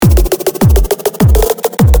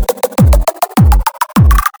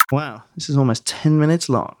Wow, this is almost 10 minutes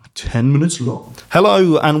long. 10 minutes long.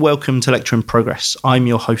 Hello and welcome to Lecture in Progress. I'm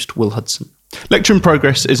your host, Will Hudson. Lecture in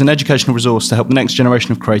Progress is an educational resource to help the next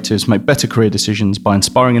generation of creatives make better career decisions by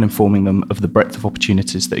inspiring and informing them of the breadth of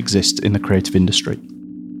opportunities that exist in the creative industry.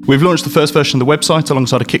 We've launched the first version of the website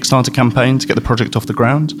alongside a Kickstarter campaign to get the project off the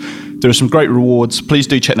ground. There are some great rewards. Please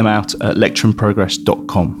do check them out at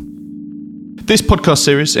lectureinprogress.com. This podcast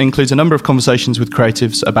series includes a number of conversations with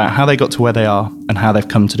creatives about how they got to where they are and how they've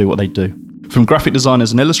come to do what they do, from graphic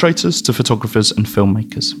designers and illustrators to photographers and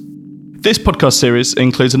filmmakers. This podcast series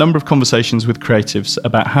includes a number of conversations with creatives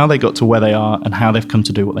about how they got to where they are and how they've come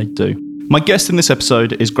to do what they do. My guest in this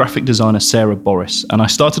episode is graphic designer Sarah Boris, and I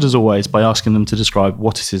started as always by asking them to describe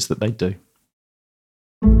what it is that they do.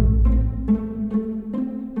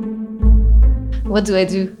 What do I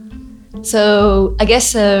do? So I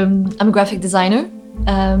guess I'm a graphic designer,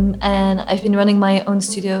 and I've been running my own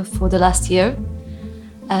studio for the last year.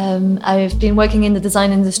 I've been working in the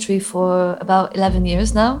design industry for about 11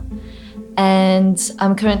 years now, and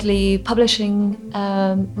I'm currently publishing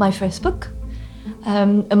my first book,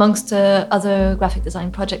 amongst other graphic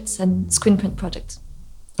design projects and screen print projects.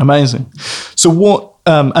 Amazing. So what,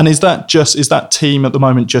 and is that team at the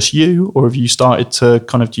moment just you, or have you started to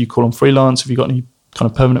do you call them freelance? Have you got any kind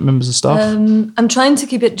of permanent members of staff? I'm trying to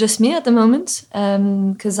keep it just me at the moment,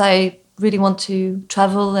 because I really want to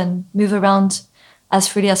travel and move around as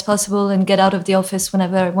freely as possible and get out of the office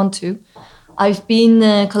whenever I want to. I've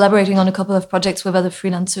been collaborating on a couple of projects with other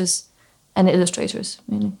freelancers and illustrators,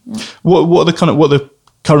 really. Yeah. What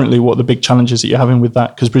are the big challenges that you're having with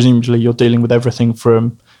that? Because presumably you're dealing with everything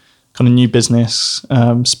from kind of new business,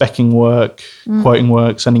 speccing work, quoting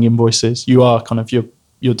work, sending invoices. You are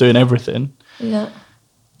you're doing everything. Yeah.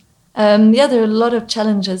 There are a lot of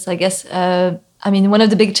challenges, I guess. One of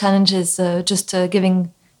the big challenges is just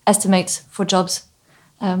giving estimates for jobs.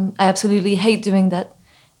 I absolutely hate doing that.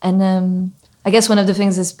 And I guess one of the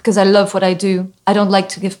things is because I love what I do, I don't like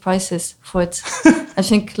to give prices for it. I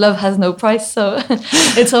think love has no price, so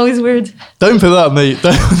it's always weird. Don't put that on me.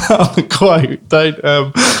 Don't put that on the quote. Don't.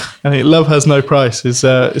 I think love has no price. It's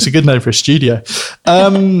a good name for a studio.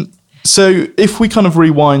 So if we kind of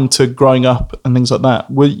rewind to growing up and things like that,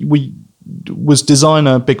 was design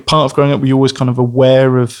a big part of growing up? Were you always kind of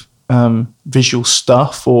aware of visual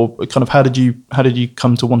stuff, or kind of how did you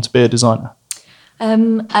come to want to be a designer?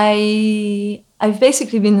 I've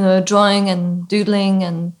basically been drawing and doodling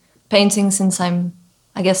and painting since I'm,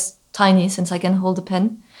 I guess, tiny, since I can hold a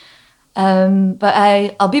pen. But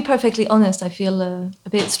I'll be perfectly honest, I feel a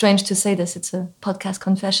bit strange to say this, it's a podcast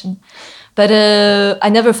confession. But I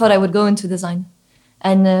never thought I would go into design.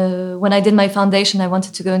 And when I did my foundation, I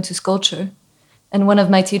wanted to go into sculpture. And one of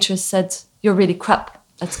my teachers said, "You're really crap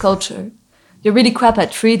at sculpture. You're really crap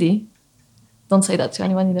at 3D. Don't say that to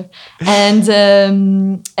anyone either." And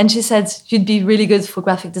she said, "You'd be really good for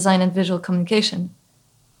graphic design and visual communication."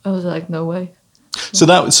 I was like, no way. So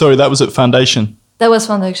that was at foundation? That was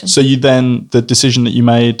foundation. So the decision that you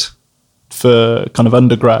made for kind of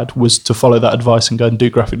undergrad was to follow that advice and go and do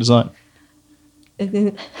graphic design?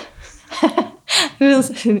 Yeah,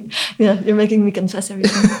 you're making me confess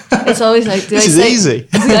everything. It's always like, this is easy.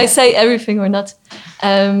 Do I say everything or not?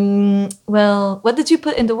 Well, what did you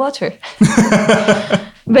put in the water?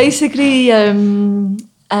 Basically, I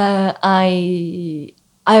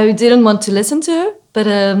didn't want to listen to her, but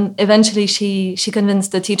eventually she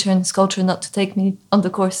convinced the teacher in sculpture not to take me on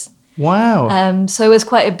the course. Wow. So it was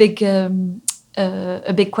quite a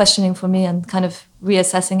big questioning for me and kind of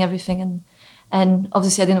reassessing everything. And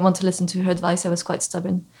obviously I didn't want to listen to her advice. I was quite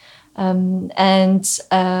stubborn. And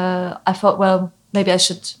I thought, well, maybe I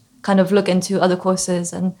should kind of look into other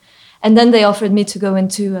courses. And then they offered me to go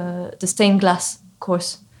into the stained glass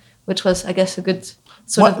course, which was, I guess, a good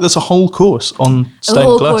sort of... There's a whole course on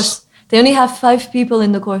stained glass? Course. They only have 5 people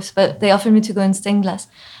in the course, but they offered me to go in stained glass.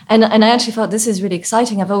 And I actually thought, this is really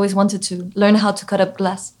exciting. I've always wanted to learn how to cut up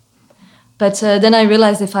glass. But then I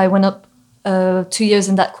realized if I went up 2 years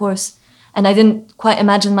in that course, and I didn't quite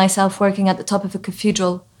imagine myself working at the top of a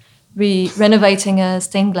cathedral, renovating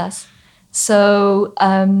stained glass. So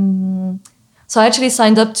I actually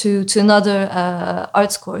signed up to another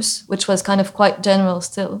arts course, which was kind of quite general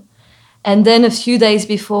still. And then a few days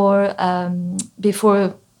before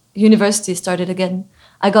university started again,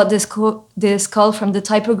 I got this call from the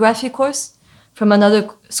typography course from another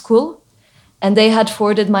school, and they had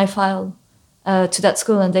forwarded my file to that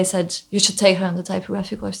school, and they said, you should take her on the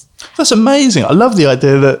typography course. That's amazing. I love the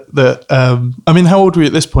idea that how old were you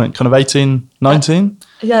at this point? Kind of 18, 19?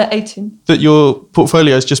 Yeah, 18. that your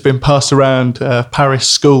portfolio has just been passed around Paris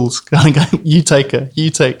schools, kind of going, you take her.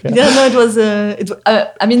 Yeah, no, it was.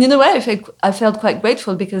 I mean, in a way, I felt quite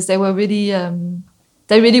grateful because they were really,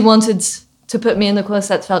 they really wanted to put me in the course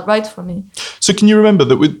that felt right for me. So, can you remember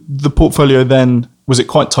that with the portfolio then? Was it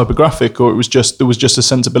quite typographic, or there was just a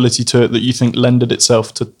sensibility to it that you think lended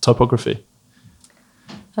itself to typography?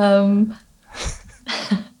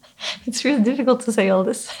 It's really difficult to say all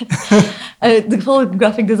this. The whole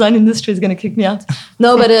graphic design industry is going to kick me out.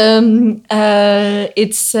 No, but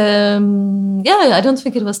it's yeah. I don't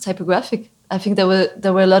think it was typographic. I think there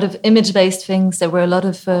were a lot of image-based things. There were a lot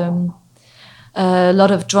of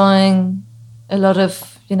drawing, a lot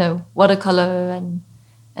of watercolor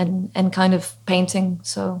and kind of painting.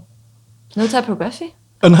 So no typography.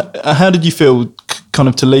 And how did you feel, kind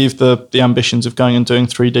of, to leave the ambitions of going and doing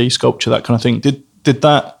 3D sculpture, that kind of thing?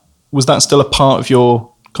 Was that still a part of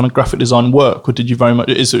your kind of graphic design work, or did you very much?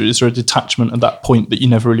 Is there a detachment at that point that you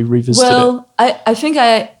never really revisited it? Well, I think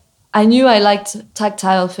I knew I liked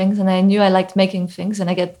tactile things, and I knew I liked making things, and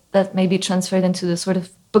I get that maybe transferred into the sort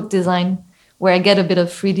of book design where I get a bit of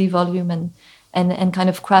 3D volume and kind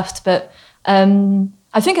of craft. But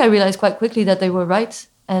I think I realized quite quickly that they were right,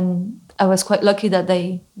 and I was quite lucky that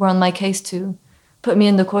they were on my case to put me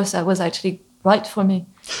in the course that was actually right for me.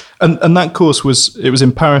 And that course was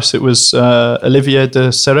in Paris. It was Olivier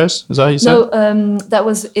de Serres. Is that how you said? No, that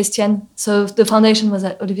was Estienne. So the foundation was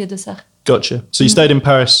at Olivier de Serres. Gotcha. So you stayed in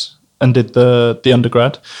Paris and did the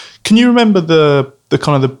undergrad. Can you remember the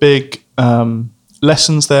kind of the big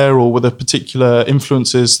lessons there, or were there particular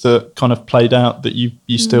influences that kind of played out that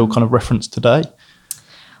you still kind of reference today?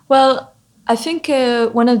 Well, I think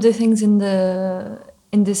one of the things in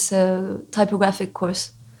this typographic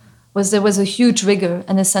course was there was a huge rigor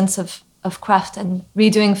and a sense of craft and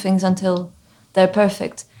redoing things until they're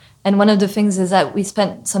perfect. And one of the things is that we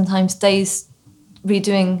spent sometimes days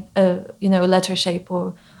redoing a letter shape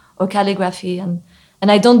or calligraphy. And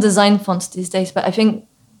I don't design fonts these days, but I think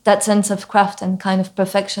that sense of craft and kind of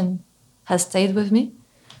perfection has stayed with me.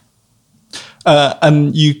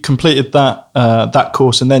 And you completed that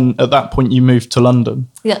course, and then at that point you moved to London.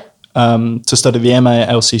 Yeah. To study the MA at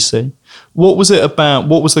LCC. What was it about?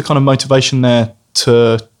 What was the kind of motivation there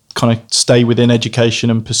to kind of stay within education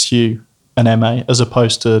and pursue an MA as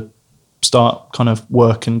opposed to start kind of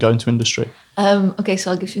work and go into industry? Okay,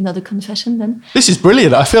 so I'll give you another confession then. This is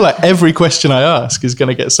brilliant. I feel like every question I ask is going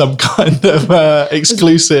to get some kind of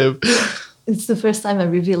exclusive. It's the first time I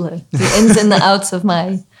reveal the ins and the outs of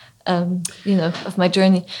my of my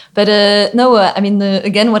journey. But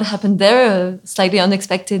again, what happened there, slightly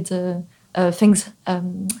unexpected things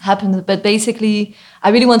happened. But basically, I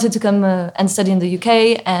really wanted to come and study in the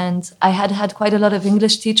UK, and I had quite a lot of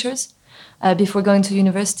English teachers before going to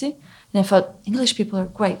university. And I thought, English people are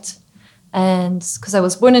great. And because I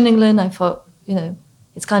was born in England, I thought,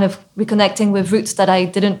 it's kind of reconnecting with roots that I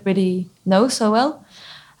didn't really know so well.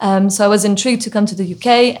 So I was intrigued to come to the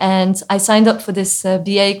UK, and I signed up for this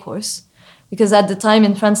BA course because at the time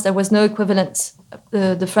in France there was no equivalent.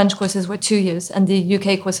 The French courses were 2 years and the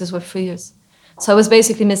UK courses were 3 years. So I was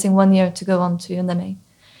basically missing 1 year to go on to an MA.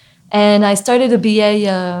 And I started a BA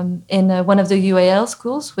in one of the UAL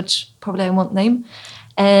schools, which probably I won't name.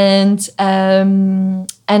 And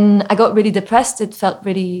I got really depressed. It felt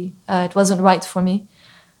really, it wasn't right for me.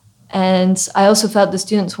 And I also felt the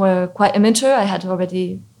students were quite immature. I had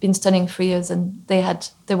already been studying 3 years, and they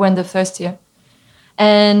were in the first year.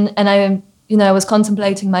 And I was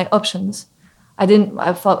contemplating my options.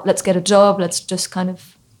 I thought, let's get a job. Let's just kind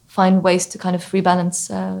of find ways to kind of rebalance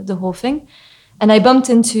the whole thing. And I bumped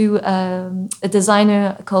into a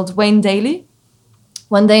designer called Wayne Daly.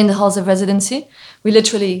 One day in the halls of residency, we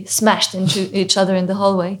literally smashed into each other in the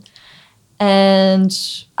hallway. And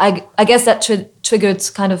I guess that triggered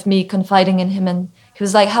kind of me confiding in him. And he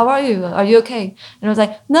was like, "How are you? Are you okay?" And I was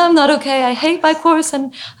like, "No, I'm not okay. I hate my course,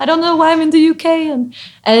 and I don't know why I'm in the UK."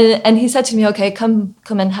 And he said to me, "Okay, come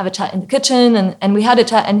and have a chat in the kitchen." And we had a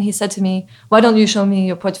chat, and he said to me, "Why don't you show me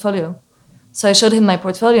your portfolio?" So I showed him my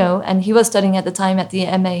portfolio, and he was studying at the time at the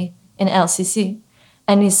MA in LCC.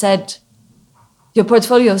 And he said, "Your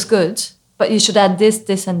portfolio is good, but you should add this,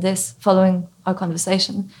 this, and this," following our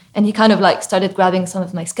conversation. And he kind of like started grabbing some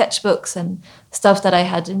of my sketchbooks and stuff that I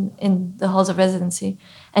had in the halls of residency.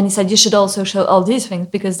 And he said, "You should also show all these things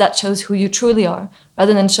because that shows who you truly are,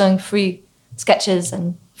 rather than showing free sketches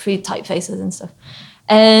and free typefaces and stuff."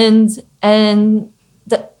 And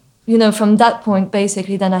that, from that point,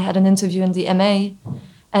 basically, then I had an interview in the MA,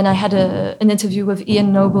 and I had an interview with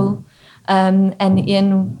Ian Noble, and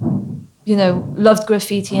Ian loved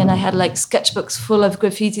graffiti, and I had like sketchbooks full of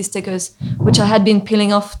graffiti stickers, which I had been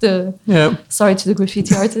peeling off sorry to the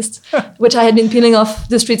graffiti artists, which I had been peeling off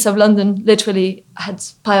the streets of London. Literally, I had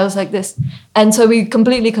piles like this, and so we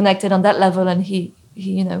completely connected on that level. And he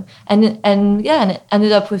and it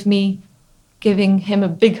ended up with me giving him a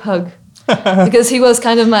big hug because he was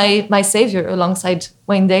kind of my savior alongside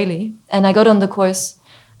Wayne Daly. And I got on the course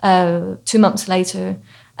 2 months later.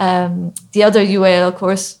 The other UAL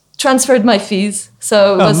course transferred my fees,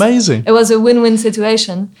 so it was amazing. It was a win-win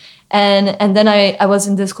situation, and then I was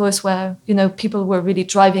in this course where people were really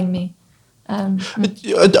driving me. I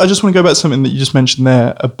just want to go back to something that you just mentioned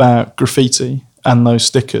there about graffiti and those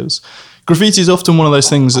stickers. Graffiti is often one of those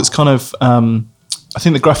things that's kind of I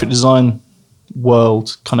think the graphic design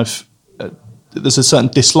world kind of there's a certain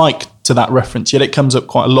dislike to that reference, yet it comes up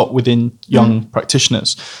quite a lot within young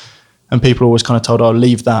practitioners, and people are always kind of told, "Oh,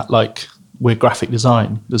 leave that, like we're graphic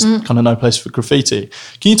design. There's kind of no place for graffiti."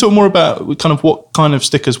 Can you talk more about kind of what kind of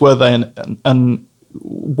stickers were they, and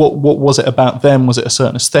what was it about them? Was it a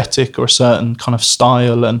certain aesthetic or a certain kind of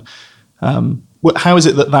style, and how is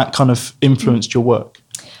it that kind of influenced your work?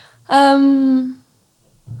 I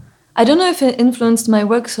don't know if it influenced my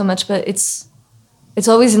work so much, but it's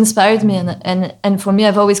always inspired me, and for me,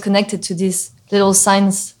 I've always connected to these little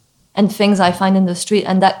signs and things I find in the street,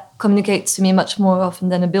 and that communicates to me much more often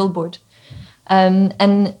than a billboard. And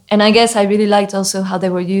I guess I really liked also how they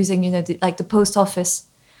were using, the post office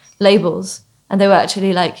labels, and they were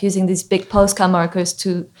actually like using these big Posca markers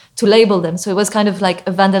to label them. So it was kind of like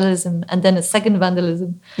a vandalism and then a second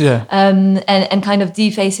vandalism. Yeah. And kind of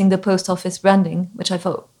defacing the post office branding, which I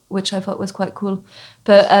thought was quite cool.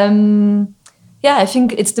 But I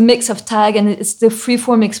think it's the mix of tag and it's the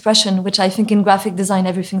free-form expression, which I think in graphic design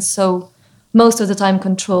everything's so most of the time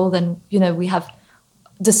controlled, and we have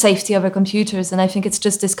the safety of our computers, and I think it's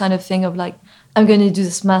just this kind of thing of like, I'm going to do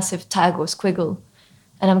this massive tag or squiggle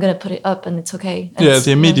and I'm going to put it up and it's okay. And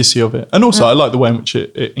the immediacy of it. And also I like the way in which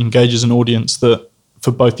it engages an audience, that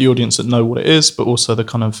for both the audience that know what it is, but also the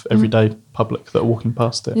kind of everyday public that are walking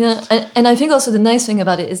past it. Yeah, and I think also the nice thing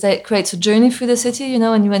about it is that it creates a journey through the city,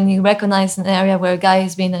 and when you recognize an area where a guy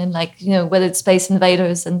has been in, like, whether it's Space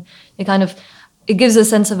Invaders, and it gives a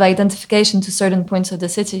sense of identification to certain points of the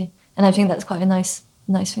city. And I think that's quite a nice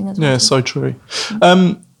thing as well. Yeah, so true.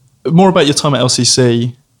 More about your time at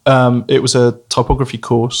LCC. It was a typography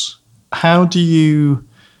course. How do you,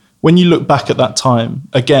 when you look back at that time,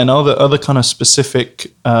 again, are there other kind of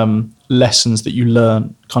specific lessons that you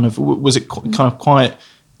learn? Was it kind of quite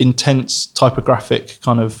intense typographic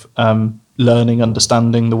kind of learning,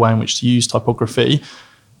 understanding the way in which to use typography?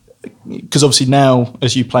 Because obviously now,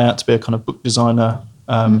 as you play out to be a kind of book designer,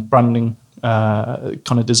 branding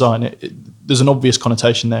kind of design, there's an obvious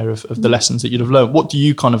connotation there of the lessons that you'd have learned. What do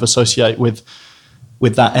you kind of associate with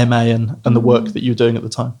that MA and the work that you were doing at the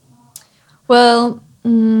time? Well,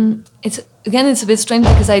 it's a bit strange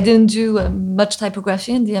because I didn't do much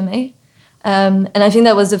typography in the MA. And I think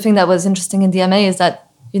that was the thing that was interesting in the MA, is that,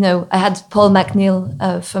 I had Paul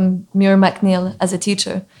McNeil from Muir McNeil as a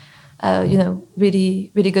teacher,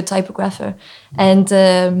 really, really good typographer. And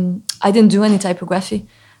I didn't do any typography.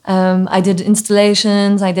 I did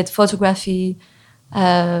installations, I did photography,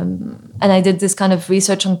 and I did this kind of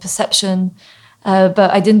research on perception, but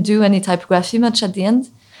I didn't do any typography much at the end.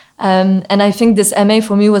 And I think this MA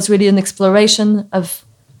for me was really an exploration of,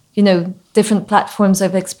 different platforms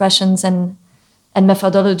of expressions and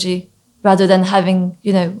methodology, rather than having,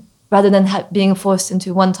 being forced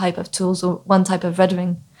into one type of tools or one type of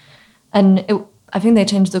rendering. And I think they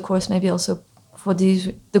changed the course maybe also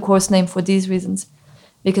the course name for these reasons,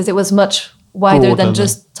 because it was much wider than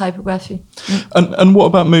just typography. And what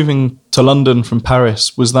about moving to London from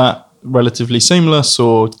Paris? Was that relatively seamless,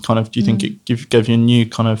 or kind of do you think it gave you a new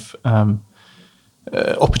kind of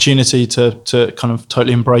opportunity to kind of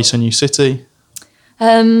totally embrace a new city?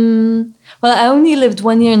 Well, I only lived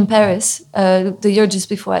 1 year in Paris, the year just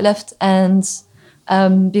before I left, and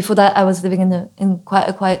before that I was living in quite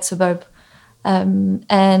a quiet suburb.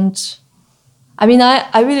 And I mean,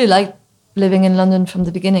 I really liked living in London from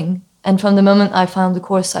the beginning, and from the moment I found the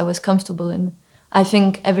course I was comfortable in, I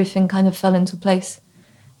think everything kind of fell into place.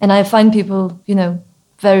 And I find people,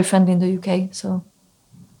 very friendly in the UK. So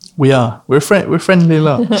we're a friendly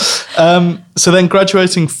lot. So then,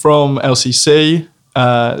 graduating from LCC,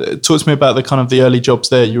 talk to me about the early jobs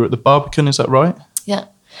there. You were at the Barbican, is that right? Yeah.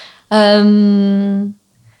 I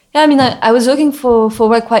mean, I was looking for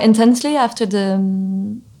work quite intensely after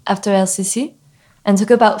LCC, and took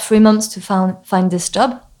about 3 months to find this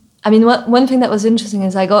job. I mean, one thing that was interesting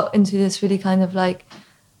is I got into this really kind of like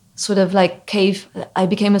sort of like I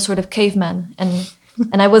became a sort of caveman,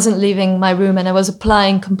 and I wasn't leaving my room, and I was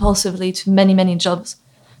applying compulsively to many, many jobs.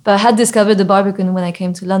 But I had discovered the Barbican when I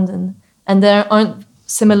came to London, and there aren't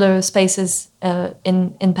similar spaces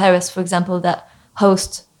in Paris, for example, that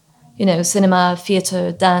host, cinema,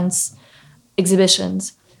 theatre, dance,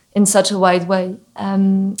 exhibitions in such a wide way.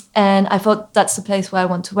 And I thought that's the place where I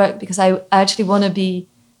want to work, because I actually want to be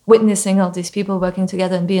witnessing all these people working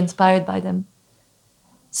together and be inspired by them.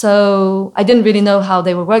 So I didn't really know how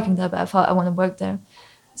they were working there, but I thought I want to work there.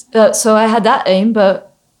 So I had that aim,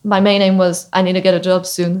 but my main aim was I need to get a job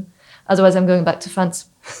soon, otherwise I'm going back to France.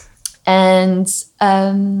 And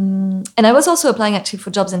I was also applying actually for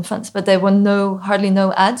jobs in France, but there were hardly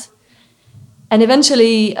no ads. And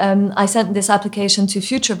eventually I sent this application to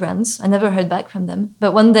Future Brands. I never heard back from them.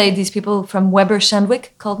 But one day these people from Weber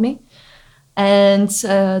Shandwick called me. And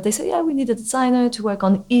they said, yeah, we need a designer to work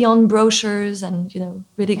on Eon brochures and,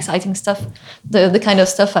 really exciting stuff. The kind of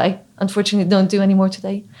stuff I unfortunately don't do anymore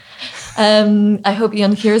today. I hope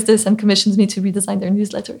Eon hears this and commissions me to redesign their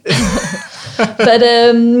newsletter. But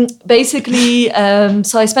basically,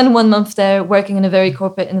 so I spent 1 month there working in a very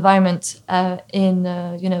corporate environment in,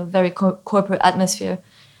 very corporate atmosphere.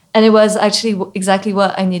 And it was actually exactly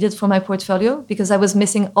what I needed for my portfolio, because I was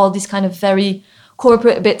missing all these kind of very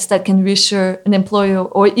corporate bits that can reassure an employer,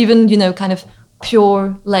 or even, kind of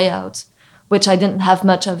pure layout, which I didn't have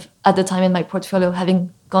much of at the time in my portfolio,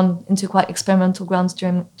 having gone into quite experimental grounds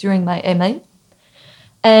during my MA.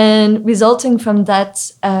 And resulting from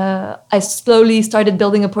that, I slowly started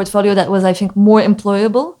building a portfolio that was, I think, more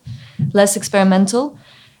employable, less experimental.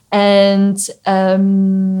 And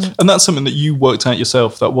that's something that you worked out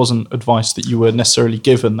yourself. That wasn't advice that you were necessarily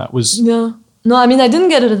given. That was... No, I mean, I didn't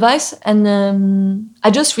get advice. And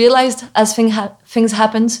I just realized as things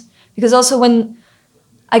happened, because also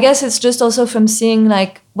I guess it's just also from seeing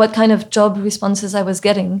like what kind of job responses I was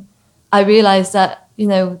getting, I realized that,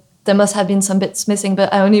 there must have been some bits missing,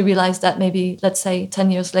 but I only realized that maybe, let's say,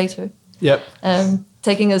 10 years later. Yep.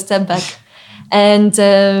 Taking a step back. And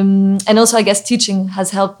also, I guess, teaching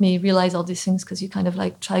has helped me realize all these things, because you kind of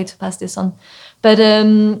like try to pass this on. But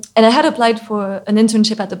and I had applied for an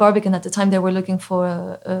internship at the Barbican at the time. They were looking for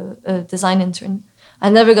a design intern. I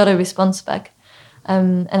never got a response back.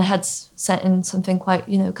 And I had sent in something quite,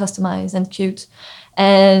 customized and cute.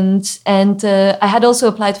 And I had also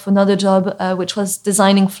applied for another job, which was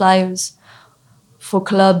designing flyers for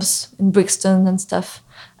clubs in Brixton and stuff,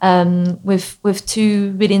 with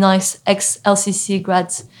two really nice ex-LCC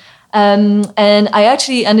grads. And I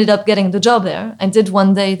actually ended up getting the job there. I did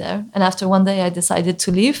 1 day there. And after 1 day, I decided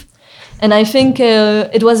to leave. And I think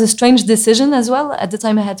it was a strange decision as well. At the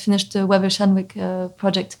time, I had finished the Weber Shandwick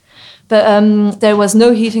project. But there was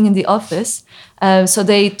no heating in the office. So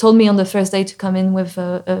they told me on the first day to come in with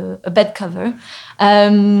a bed cover.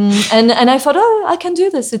 And I thought, I can do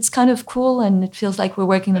this. It's kind of cool. And it feels like we're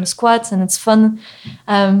working on squats and it's fun.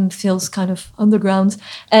 Feels kind of underground.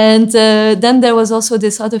 And then there was also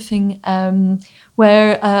this other thing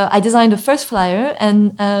where I designed the first flyer,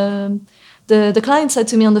 and the client said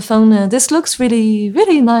to me on the phone, this looks really,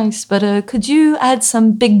 really nice, but could you add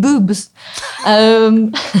some big boobs?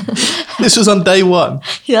 This was on day one?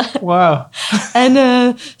 Yeah. Wow.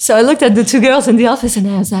 And so I looked at the two girls in the office and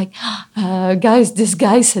I was like, guys, this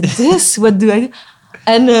guy said this, what do I do?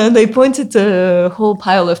 And they pointed a whole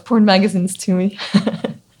pile of porn magazines to me.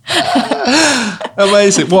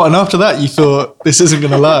 Amazing. What? And after that, you thought, this isn't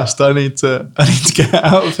going to last. I need to get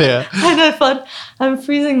out of here. And I thought, I'm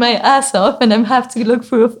freezing my ass off, and I have to look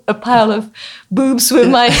for a pile of boobs with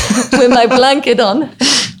my blanket on.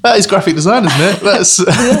 That is graphic design, isn't it? That's.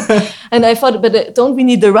 Yeah. And I thought, but don't we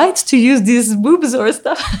need the rights to use these boobs or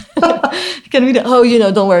stuff? Can we?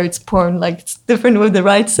 Don't worry, it's porn. Like, it's different with the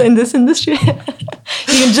rights in this industry.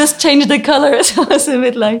 You can just change the color. So I was a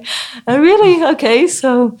bit like, really? Okay.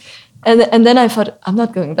 So, and then I thought, I'm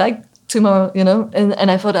not going back tomorrow,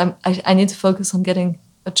 and I thought I need to focus on getting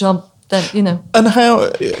a job that, And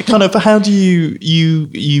how do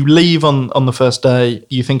you leave on the first day?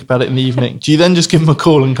 You think about it in the evening. Do you then just give them a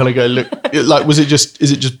call and kind of go, look, like, is it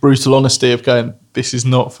just brutal honesty of going, this is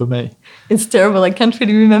not for me? It's terrible. I can't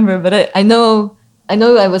really remember, but I know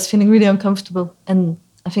I was feeling really uncomfortable, and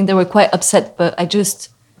I think they were quite upset, but I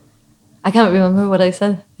can't remember what I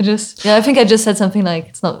said. I think I just said something like,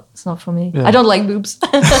 it's not for me. Yeah. I don't like boobs.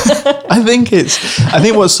 I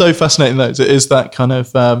think what's so fascinating though is that kind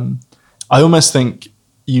of, I almost think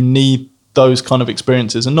you need those kind of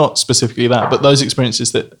experiences, and not specifically that, but those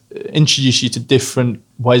experiences that introduce you to different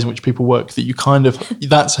ways in which people work, that you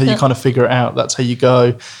that's how you kind of figure it out. That's how you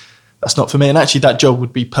go, that's not for me. And actually that job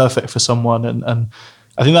would be perfect for someone. And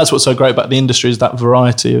I think that's what's so great about the industry is that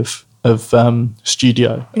variety of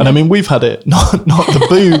studio. And I mean, we've had it, not the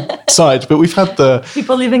boo side, but we've had the...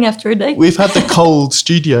 People leaving after a day. We've had the cold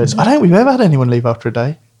studios. I don't think we've ever had anyone leave after a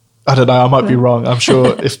day. I don't know, I might be wrong. I'm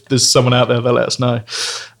sure if there's someone out there, they'll let us know.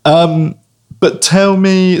 But tell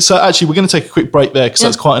me, so actually we're going to take a quick break there because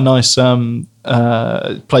that's quite a nice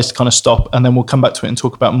place to kind of stop, and then we'll come back to it and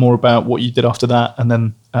talk about more about what you did after that and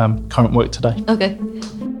then current work today. Okay.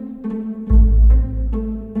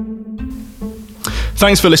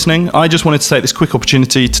 Thanks for listening. I just wanted to take this quick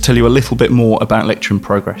opportunity to tell you a little bit more about Lecture in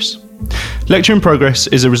Progress. Lecture in Progress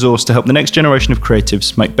is a resource to help the next generation of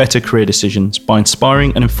creatives make better career decisions by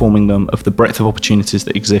inspiring and informing them of the breadth of opportunities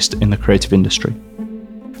that exist in the creative industry.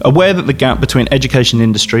 Aware that the gap between education and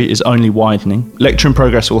industry is only widening, Lecture in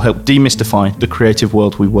Progress will help demystify the creative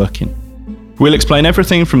world we work in. We'll explain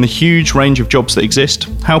everything from the huge range of jobs that exist,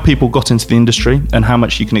 how people got into the industry and how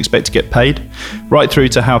much you can expect to get paid, right through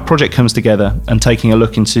to how a project comes together and taking a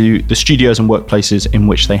look into the studios and workplaces in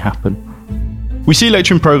which they happen. We see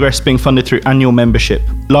Lecture in Progress being funded through annual membership,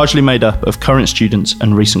 largely made up of current students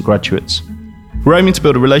and recent graduates. We're aiming to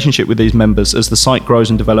build a relationship with these members as the site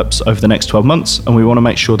grows and develops over the next 12 months, and we want to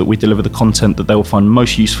make sure that we deliver the content that they will find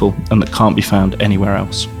most useful and that can't be found anywhere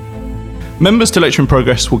else. Members to Lecture in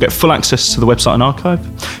Progress will get full access to the website and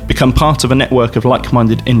archive, become part of a network of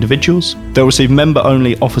like-minded individuals. They'll receive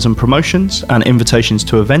member-only offers and promotions and invitations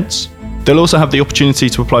to events. They'll also have the opportunity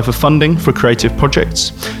to apply for funding for creative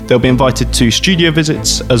projects. They'll be invited to studio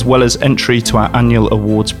visits as well as entry to our annual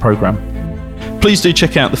awards programme. Please do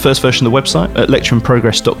check out the first version of the website at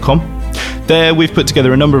lectureinprogress.com. There we've put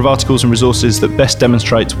together a number of articles and resources that best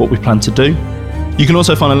demonstrate what we plan to do. You can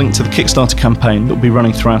also find a link to the Kickstarter campaign that will be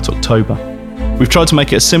running throughout October. We've tried to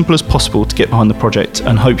make it as simple as possible to get behind the project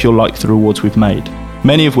and hope you'll like the rewards we've made,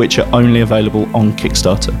 many of which are only available on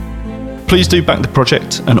Kickstarter. Please do back the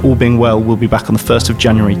project, and all being well, we'll be back on the 1st of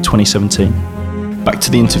January 2017. Back to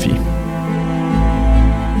the interview.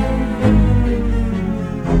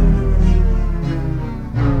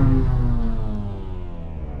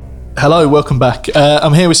 Hello, welcome back.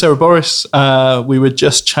 I'm here with Sarah Boris. We were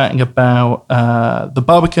just chatting about the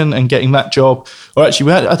Barbican and getting that job. Or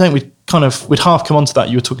actually, I think we'd half come onto that.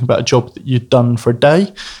 You were talking about a job that you'd done for a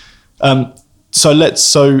day.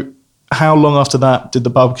 So how long after that did the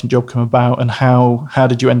Barbican job come about, and how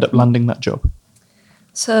did you end up landing that job?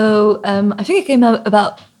 So I think it came out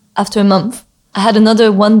about after a month. I had another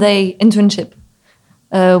 1-day internship,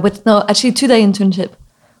 2-day internship,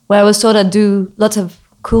 where I was taught I'd do lots of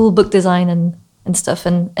cool book design and stuff,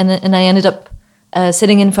 and I ended up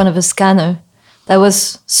sitting in front of a scanner that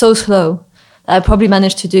was so slow that I probably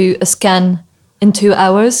managed to do a scan in 2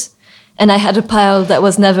 hours, and I had a pile that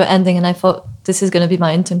was never ending, and I thought, this is going to be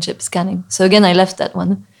my internship, scanning. So again, I left that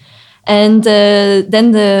one. And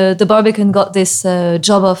then the Barbican got this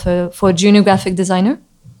job offer for a junior graphic designer,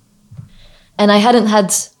 and I hadn't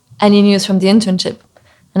had any news from the internship,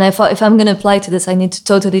 and I thought, if I'm going to apply to this, I need to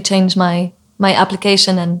totally change my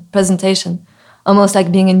application and presentation, almost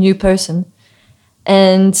like being a new person.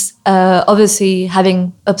 And obviously,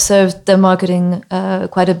 having observed their marketing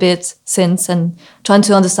quite a bit since and trying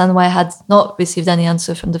to understand why I had not received any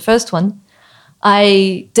answer from the first one,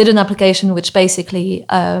 I did an application which basically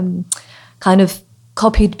kind of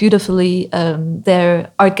copied beautifully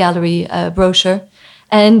their art gallery brochure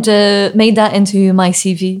and made that into my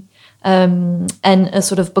CV and a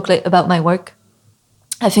sort of booklet about my work.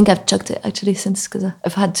 I think I've chucked it actually since, because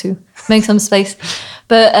I've had to make some space.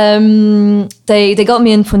 But they got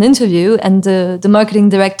me in for an interview, and the marketing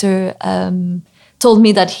director told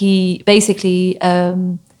me that he basically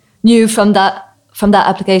knew from that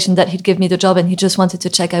application that he'd give me the job, and he just wanted to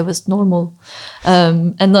check I was normal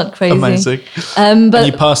and not crazy. Amazing. But and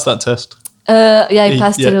you passed that test? I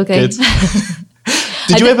passed it okay.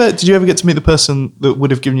 Did you ever get to meet the person that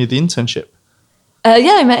would have given you the internship?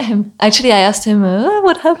 I met him. Actually, I asked him,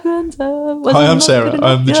 what happened? Hi, I'm Sarah.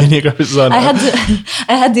 I'm the junior graphic designer.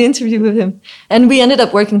 I had the interview with him, and we ended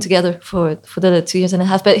up working together for the 2 years and a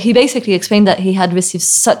half. But he basically explained that he had received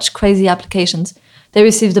such crazy applications. They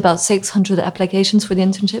received about 600 applications for the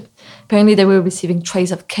internship. Apparently, they were receiving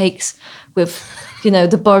trays of cakes with,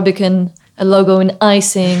 the Barbican logo and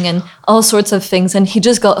icing and all sorts of things. And he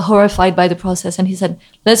just got horrified by the process. And he said,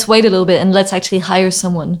 let's wait a little bit and let's actually hire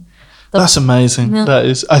someone. That's amazing. Yeah. That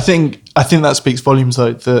is. I think that speaks volumes,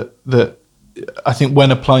 though. That I think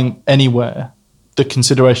when applying anywhere, the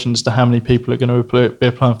consideration as to how many people are going to be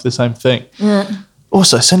applying for the same thing. Yeah.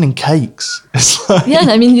 Also, sending cakes. It's like... Yeah,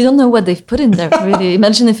 I mean, you don't know what they've put in there. Really,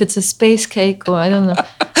 imagine if it's a space cake, or I don't know.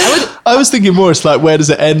 I was thinking more, it's like, where does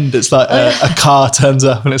it end? It's like a car turns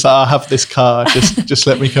up and it's like, I have this car, just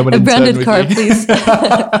let me come and a intern branded with car, you. please.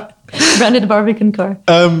 Branded Barbican car.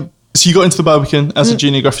 So you got into the Barbican as a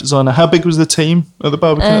junior graphic designer. How big was the team at the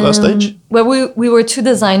Barbican at that stage? Well, we were 2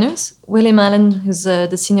 designers. William Allen, who's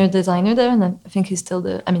the senior designer there, and I think he's still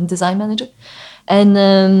the design manager. And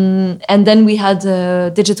then we had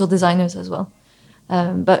digital designers as well.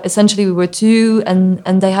 But essentially we were 2,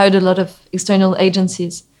 and they hired a lot of external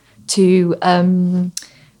agencies to kind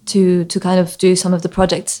of do some of the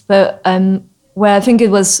projects. But where I think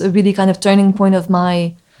it was a really kind of turning point of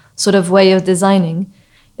my sort of way of designing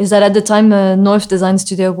is that at the time North Design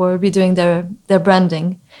Studio were redoing their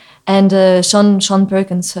branding, and Sean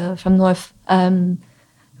Perkins from North, who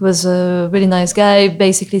was a really nice guy,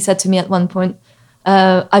 basically said to me at one point,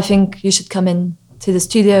 I think you should come in to the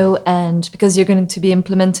studio, and because you're going to be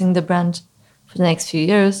implementing the brand for the next few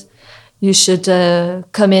years, you should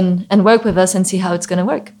come in and work with us and see how it's going to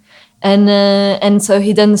work. And so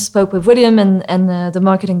he then spoke with William and the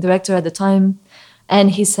marketing director at the time,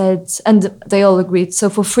 and he said, and they all agreed. So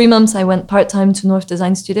for 3 months, I went part-time to North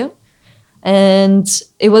Design Studio, and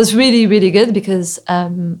it was really, really good because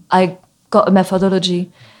I got a methodology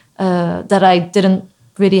that I didn't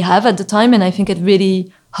really have at the time, and I think it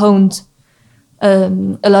really honed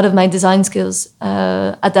a lot of my design skills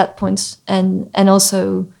at that point, and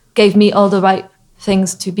also gave me all the right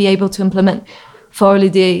things to be able to implement thoroughly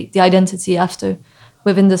the identity after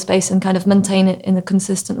within the space and kind of maintain it in a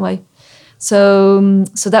consistent way. So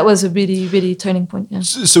that was a really, really turning point. Yeah.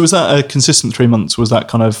 So was that a consistent 3 months? Was that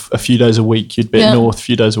kind of a few days a week? You'd be at North, a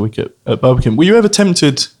few days a week at Barbican. Were you ever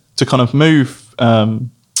tempted to kind of move to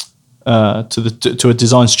a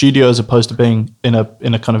design studio as opposed to being in a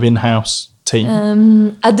kind of in-house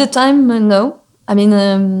team? At the time, no. I mean,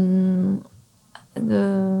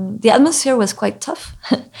 the atmosphere was quite tough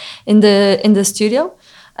in the studio,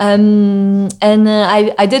 and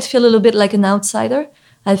I did feel a little bit like an outsider.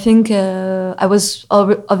 I think I was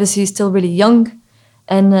obviously still really young,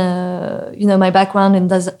 and my background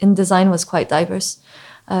in design was quite diverse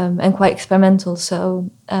and quite experimental.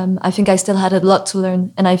 So I think I still had a lot to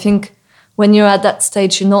learn. And I think when you're at that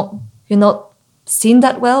stage, you're not seen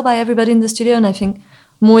that well by everybody in the studio. And I think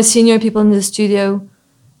more senior people in the studio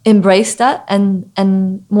embraced that, and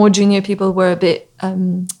more junior people were a bit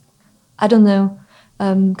I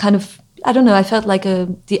felt like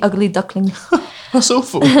the ugly duckling. That's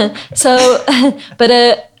awful. So, but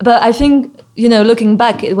I think, looking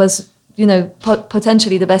back, it was,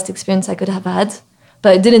 potentially the best experience I could have had,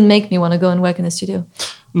 but it didn't make me want to go and work in a studio.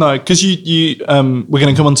 No, because you we're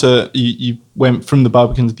going to come on to, you went from the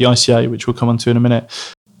Barbican to the ICA, which we'll come on to in a minute.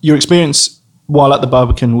 Your experience while at the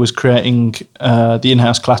Barbican was creating the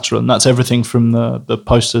in-house collateral, and that's everything from the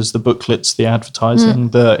posters, the booklets, the advertising.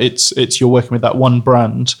 It's you're working with that one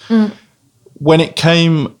brand. When it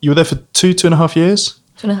came, you were there for 2.5 years?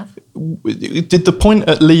 2.5. Did the point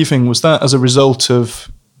at leaving, was that as a result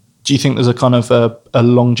of, do you think there's a kind of a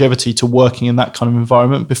longevity to working in that kind of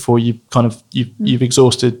environment before you've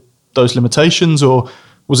exhausted those limitations, or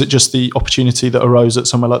was it just the opportunity that arose at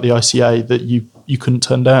somewhere like the ICA that you couldn't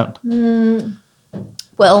turn down?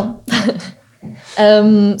 Well,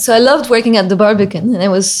 so I loved working at the Barbican, and I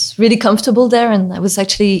was really comfortable there, and I was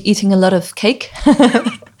actually eating a lot of cake.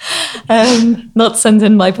 Not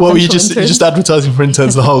sending my potential Well, you're just advertising for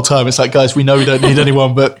interns the whole time. It's like, guys, we know we don't need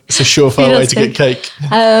anyone, but it's a surefire way to get cake.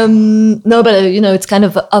 No, but it's kind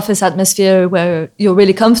of office atmosphere where you're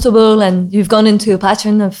really comfortable and you've gone into a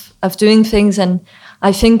pattern of doing things. And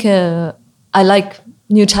I think I like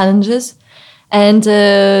new challenges. And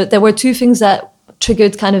there were 2 things that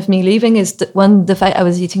triggered kind of me leaving. Is one, the fact I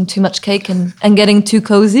was eating too much cake and getting too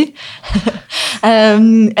cozy.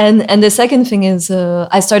 And the second thing is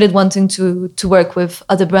I started wanting to work with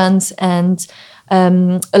other brands, and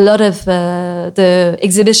a lot of the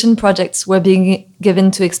exhibition projects were being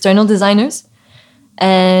given to external designers,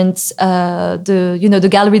 and the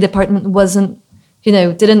gallery department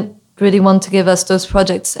didn't really want to give us those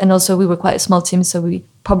projects, and also we were quite a small team, so we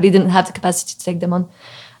probably didn't have the capacity to take them on.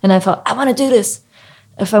 And I thought, I want to do this.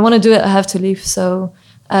 If I want to do it, I have to leave. So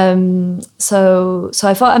I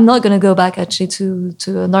thought, I'm not going to go back actually to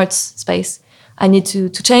an arts space. I need to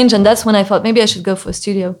change. And that's when I thought maybe I should go for a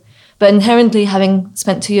studio. But inherently, having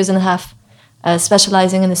spent 2.5 years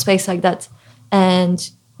specializing in a space like that, and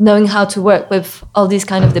knowing how to work with all these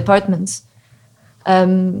kind of departments,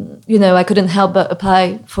 I couldn't help but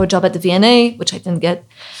apply for a job at the V&A, which I didn't get,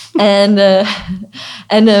 and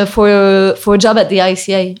for a job at the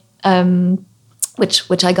ICA,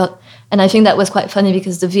 which I got. And I think that was quite funny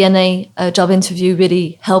because the V&A job interview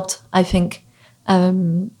really helped, I think,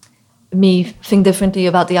 me think differently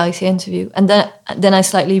about the ICA interview. And then I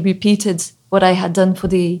slightly repeated what I had done for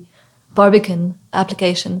the Barbican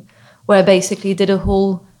application, where I basically did a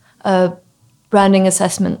whole branding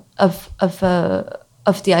assessment of the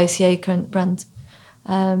ICA current brand.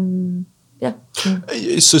 Yeah.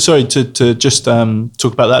 So sorry to just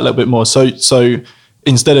talk about that a little bit more. So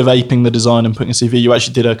instead of aping the design and putting a CV, you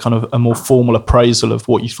actually did a kind of a more formal appraisal of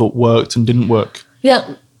what you thought worked and didn't work.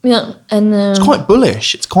 Yeah, and it's quite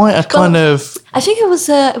bullish. It's quite a kind of. I think it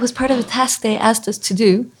was part of a task they asked us to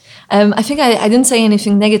do. I think I didn't say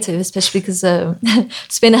anything negative, especially because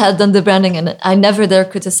Spin had done the branding, and I never dare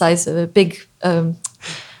criticize big and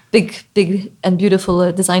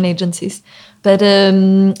beautiful design agencies. But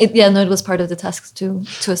it was part of the task to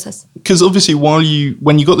assess. Because obviously,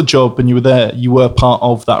 when you got the job and you were there, you were part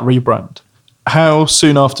of that rebrand. How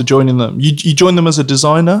soon after joining them, you joined them as a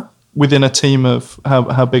designer within a team of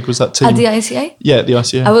how big was that team? At the ICA? Yeah, at the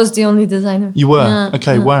ICA. I was the only designer. You were? Yeah,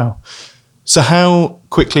 okay, yeah. Wow. So how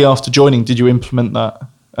quickly after joining did you implement that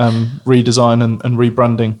redesign and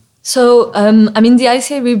rebranding? So, the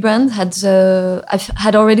ICA rebrand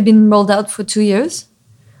had already been rolled out for 2 years.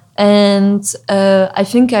 And I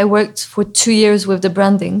think I worked for 2 years with the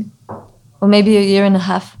branding, or maybe a year and a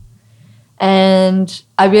half. And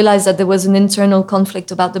I realized that there was an internal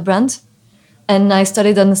conflict about the brand. And I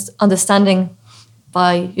started understanding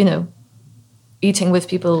by, eating with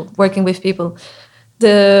people, working with people,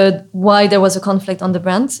 why there was a conflict on the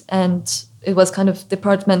brand. And it was kind of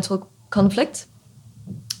departmental conflict,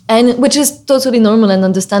 and which is totally normal and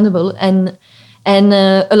understandable. And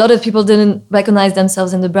a lot of people didn't recognize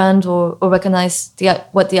themselves in the brand or recognize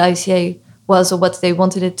what the ICA was or what they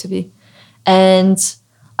wanted it to be. And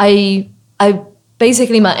I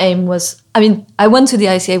basically, my aim was, I went to the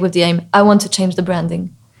ICA with the aim, I want to change the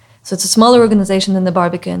branding. So it's a smaller organization than the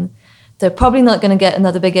Barbican. They're probably not going to get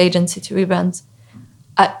another big agency to rebrand.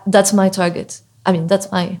 That's my target.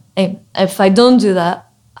 That's my aim. If I don't do that,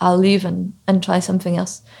 I'll leave and try something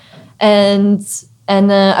else. And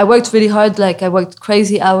I worked really hard. I worked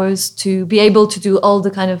crazy hours to be able to do all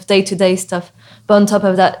the kind of day-to-day stuff. But on top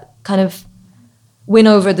of that, kind of win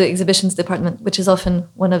over the exhibitions department, which is often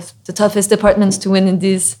one of the toughest departments to win in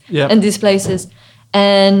these places.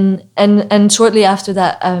 And shortly after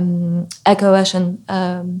that, Echo Ocean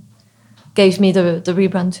gave me the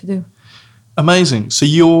rebrand to do. Amazing. So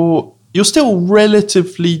you're still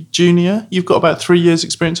relatively junior. You've got about 3 years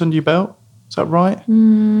experience under your belt. Is that right?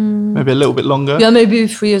 Maybe a little bit longer. Yeah, maybe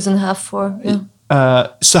 3 years and a half, 4. Yeah.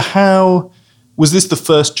 So how was this the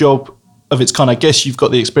first job of its kind? I guess you've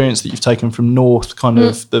got the experience that you've taken from North, kind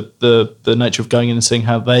of the nature of going in and seeing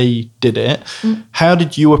how they did it. How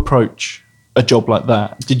did you approach a job like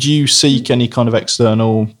that? Did you seek any kind of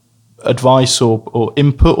external advice or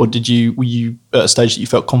input, or were you at a stage that you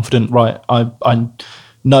felt confident? Right, I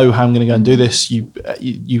know how I'm going to go and do this.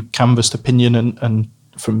 You canvassed opinion and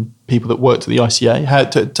from people that worked at the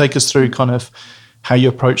ICA. Take us through kind of how you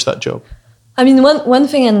approach that job. One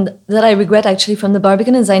thing that I regret actually from the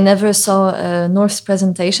Barbican is I never saw North's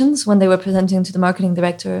presentations when they were presenting to the marketing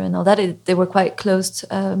director and all that. They were quite closed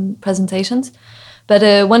presentations.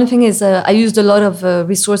 But one thing is I used a lot of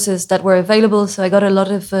resources that were available. So I got a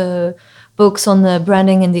lot of books on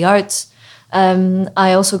branding in the arts.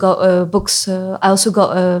 I also got books. I also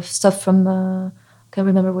got stuff from, I can't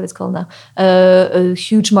remember what it's called now, a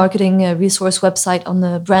huge marketing resource website on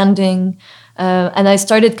the branding. And I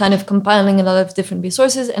started kind of compiling a lot of different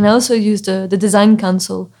resources. And I also used the Design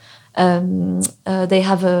Council. They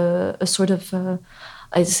have a sort of...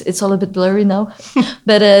 it's all a bit blurry now,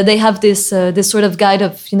 but they have this sort of guide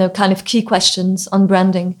of, kind of key questions on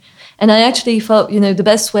branding. And I actually felt, the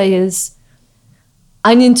best way is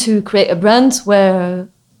I need to create a brand where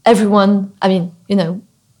everyone,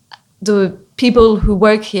 the people who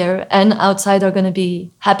work here and outside are going to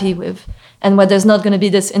be happy with, and where there's not going to be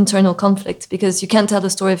this internal conflict, because you can't tell the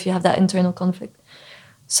story if you have that internal conflict.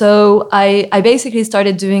 So I basically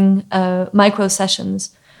started doing micro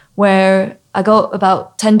sessions where I got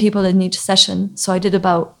about 10 people in each session. So I did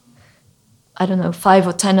about, 5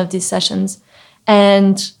 or 10 of these sessions.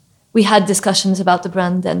 And we had discussions about the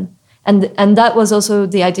brand then. And that was also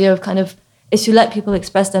the idea of kind of, if you let people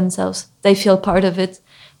express themselves, they feel part of it.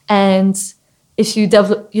 And if you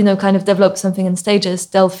develop something in stages,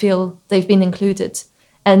 they'll feel they've been included.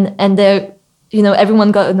 And they're,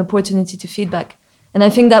 everyone got an opportunity to feedback. And I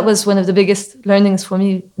think that was one of the biggest learnings for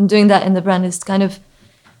me in doing that in the brand, is kind of,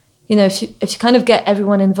 if you kind of get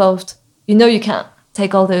everyone involved, you can't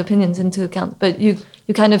take all the opinions into account, but you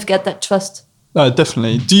kind of get that trust. No,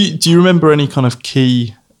 definitely. Do you remember any kind of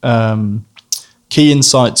key key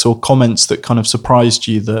insights or comments that kind of surprised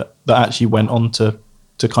you that actually went on to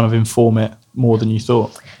kind of inform it more than you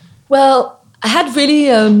thought? Well, I had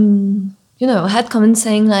really, I had comments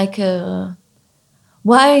saying like,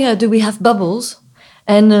 why do we have bubbles?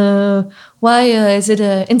 And why is it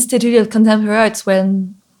an Institute of Contemporary Arts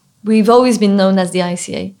when we've always been known as the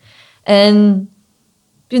ICA? And,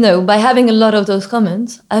 by having a lot of those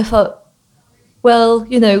comments, I thought, well,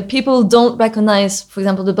 people don't recognize, for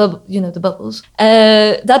example, the bubbles.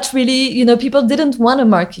 That's really, people didn't want a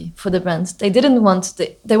marquee for the brand. They didn't want,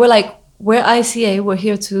 they were like, we're ICA, we're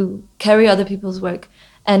here to carry other people's work,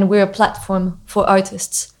 and we're a platform for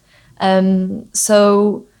artists.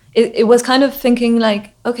 So it was kind of thinking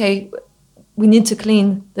like, okay, we need to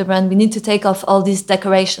clean the brand. We need to take off all these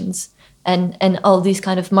decorations and all these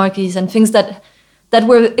kind of marquees and things that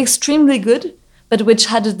were extremely good, but which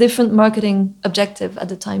had a different marketing objective at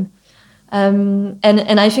the time.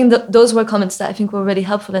 And I think that those were comments that I think were really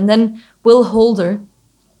helpful. And then Will Holder,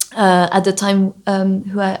 at the time,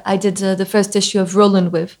 who I did the first issue of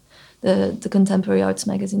Roland with, the contemporary arts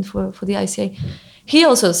magazine for the ICA, he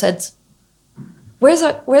also said, where's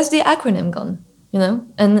the acronym gone?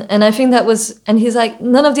 And I think that was, and he's like,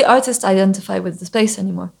 none of the artists identify with the space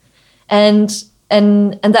anymore. And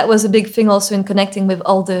that was a big thing also in connecting with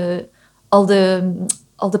all the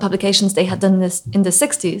publications they had done this in the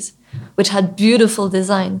 60s, which had beautiful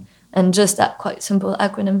design and just that quite simple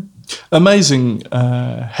acronym. Amazing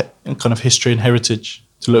kind of history and heritage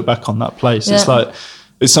to look back on that place. Yeah.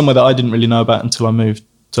 It's somewhere that I didn't really know about until I moved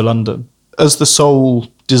to London. As the sole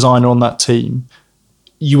designer on that team,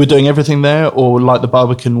 you were doing everything there, or like the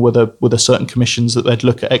Barbican, were there certain commissions that they'd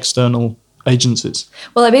look at external agencies?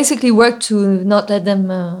 Well, I basically worked to not let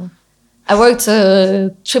them... I worked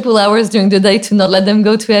triple hours during the day to not let them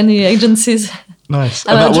go to any agencies. Nice.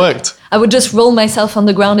 And that worked? I would just roll myself on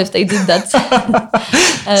the ground if they did that.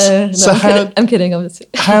 I'm kidding, obviously.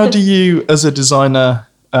 How do you, as a designer,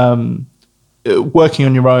 working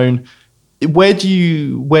on your own, where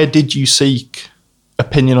did you seek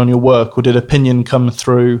opinion on your work, or did opinion come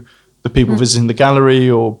through the people visiting the gallery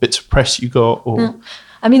or bits of press you got? Or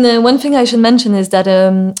I mean, one thing I should mention is that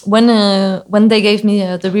when they gave me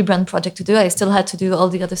the rebrand project to do, I still had to do all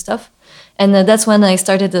the other stuff, and that's when I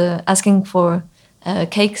started asking for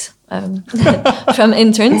cakes from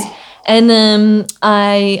interns. And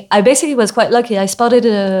I basically was quite lucky. I spotted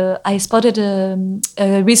a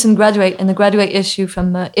recent graduate in the graduate issue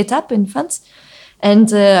from ETAP in France.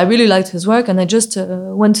 And I really liked his work, and I just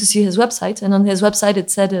went to see his website. And on his website,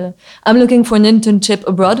 it said, I'm looking for an internship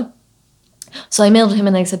abroad. So I mailed him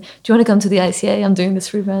and I said, do you want to come to the ICA? I'm doing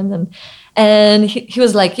this rebrand. And he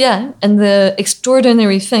was like, yeah. And the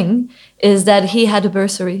extraordinary thing is that he had a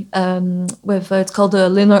bursary with, it's called the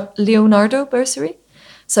Leonardo bursary.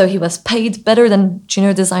 So he was paid better than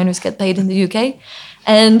junior designers get paid in the UK.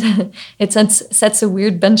 And it sets a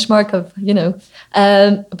weird benchmark of,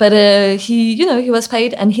 but he was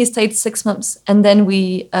paid, and he stayed 6 months. And then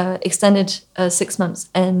we extended 6 months.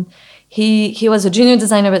 And he was a junior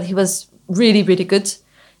designer, but he was really, really good.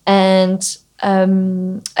 And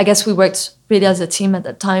I guess we worked really as a team at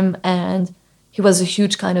that time. And he was a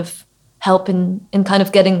huge kind of help in kind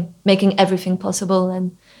of making everything possible.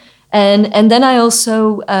 And then I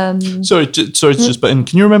also... Sorry to just butt in.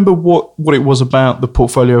 Can you remember what it was about the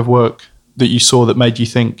portfolio of work that you saw that made you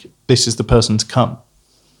think this is the person to come?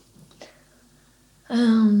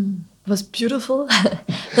 It was beautiful.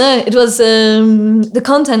 No, it was the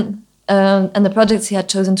content and the projects he had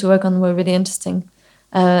chosen to work on were really interesting.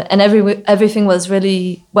 And everything was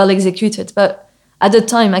really well executed. But at the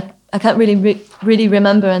time, I can't really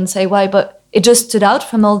remember and say why, but it just stood out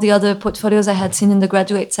from all the other portfolios I had seen in the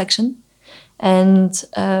graduate section. And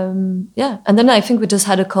and then I think we just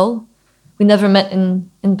had a call. We never met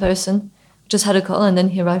in person. We just had a call, and then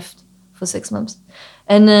he arrived for 6 months.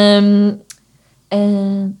 And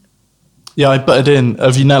yeah, I butted in.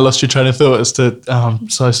 Have you now lost your train of thought as to... Oh, I'm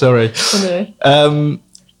so sorry. Anyway.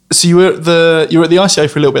 So you were at the ICA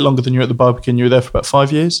for a little bit longer than you were at the Barbican. You were there for about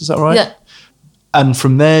 5 years, is that right? Yeah. And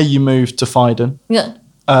from there you moved to Phaidon. Yeah.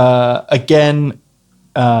 Again,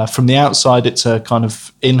 from the outside, it's a kind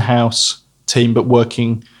of in-house team, but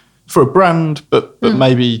working for a brand, but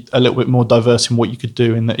maybe a little bit more diverse in what you could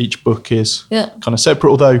do, in that each book is kind of separate.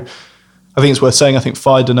 Although I think it's worth saying, I think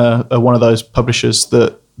Phaidon are one of those publishers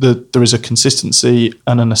that there is a consistency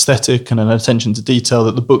and an aesthetic and an attention to detail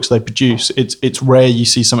that the books they produce, it's rare you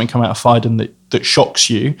see something come out of Phaidon that shocks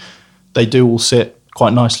you. They do all sit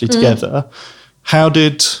quite nicely together. How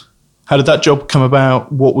did that job come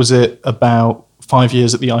about? What was it about 5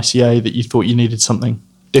 years at the ICA that you thought you needed something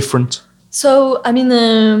different? So, I mean,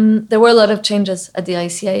 there were a lot of changes at the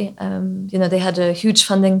ICA. They had a huge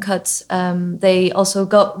funding cut. They also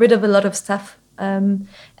got rid of a lot of staff, and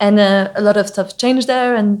a lot of stuff changed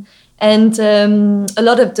there, and a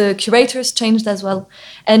lot of the curators changed as well.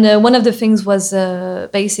 And one of the things was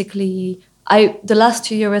basically the last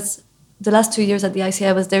 2 years at the ICA,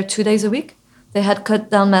 I was there 2 days a week. They had cut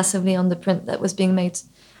down massively on the print that was being made.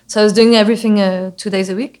 So I was doing everything 2 days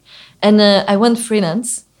a week, and I went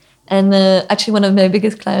freelance. And actually, one of my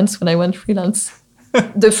biggest clients when I went freelance,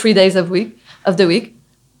 the 3 days of the week,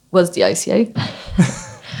 was the ICA,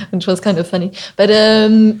 which was kind of funny. But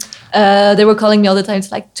they were calling me all the time.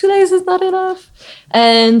 It's like, 2 days is not enough.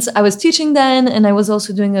 And I was teaching then, and I was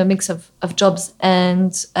also doing a mix of jobs.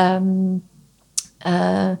 And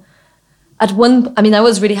I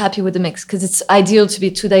was really happy with the mix because it's ideal to be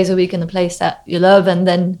 2 days a week in a place that you love, and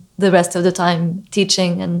then the rest of the time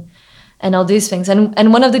teaching and all these things.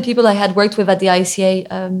 And one of the people I had worked with at the ICA,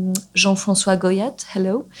 Jean-François Goyette,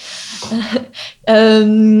 hello.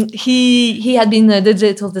 He had been a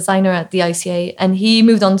digital designer at the ICA, and he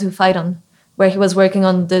moved on to Phaidon, where he was working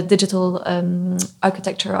on the digital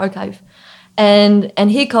architecture archive. And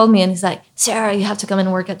he called me and he's like, Sarah, you have to come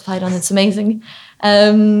and work at Phaidon. It's amazing.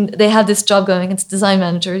 They have this job going. It's design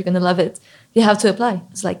manager. You're going to love it. You have to apply.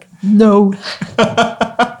 It's like, no.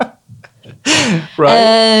 Right.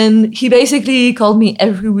 And he basically called me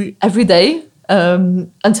every day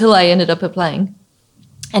until I ended up applying,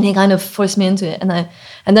 and he kind of forced me into it. And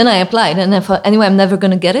then I applied, and I thought, anyway, I'm never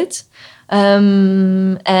gonna get it.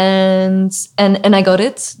 And I got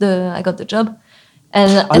it. I got the job.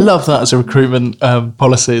 And I love that as a recruitment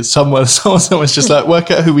policy. Someone's just like, work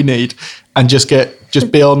out who we need and just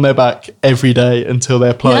be on their back every day until they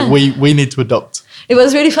apply. Yeah. We need to adopt. It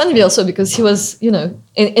was really funny also because he was, he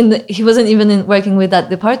wasn't even working with that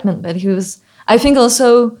department, but he was. I think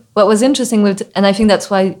also what was interesting and I think that's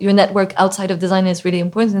why your network outside of design is really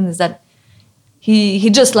important, is that he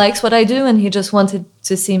just likes what I do, and he just wanted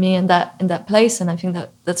to see me in that place, and I think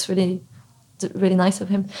that's really nice of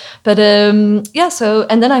him. But so,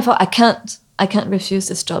 and then I thought, I can't refuse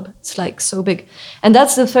this job. It's like so big. And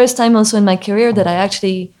that's the first time also in my career that I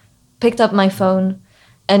actually picked up my phone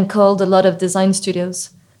and called a lot of design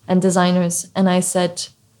studios and designers. And I said,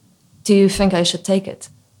 do you think I should take it?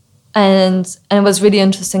 And it was really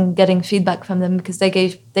interesting getting feedback from them, because they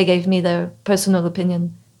gave me their personal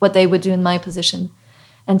opinion, what they would do in my position.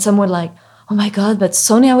 And some were like, oh my God, but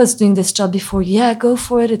Sonia was doing this job before. Yeah, go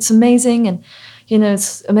for it. It's amazing. And,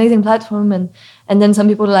 it's amazing platform. And then some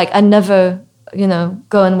people were like, I never,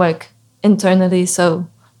 go and work internally. So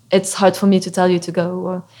it's hard for me to tell you to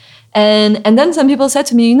go. And then some people said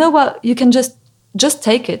to me, you know what, you can just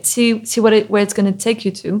take it, see where it's going to take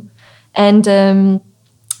you to. And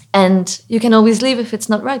you can always leave if it's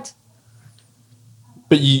not right.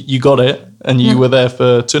 But you got it, and you were there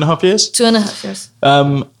for 2.5 years? 2.5 years.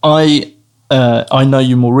 I know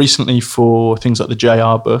you more recently for things like the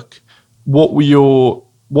JR book. What were your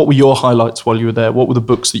highlights while you were there? What were the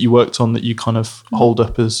books that you worked on that you kind of hold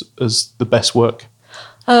up as the best work?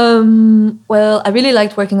 Well, I really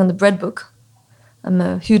liked working on the bread book. I'm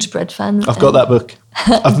a huge bread fan. I've got that book.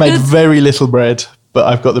 I've made very little bread, but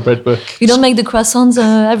I've got the bread book. You don't make the croissants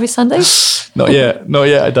every Sunday? Not yet,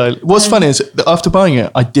 I don't. What's funny is that after buying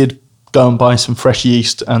it, I did go and buy some fresh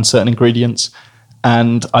yeast and certain ingredients,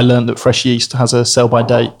 and I learned that fresh yeast has a sell-by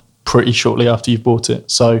date pretty shortly after you've bought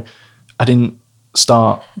it. So I didn't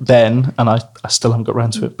start then, and I still haven't got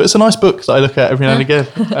around to it. But it's a nice book that I look at every now and again.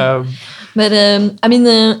 But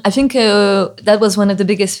I think that was one of the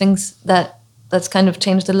biggest things that's kind of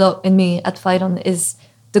changed a lot in me at Phaidon, is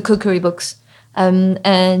the cookery books,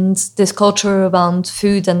 and this culture around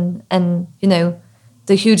food and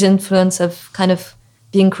the huge influence of kind of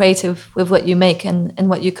being creative with what you make and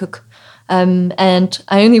what you cook. And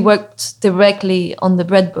I only worked directly on the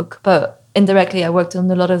bread book, but indirectly I worked on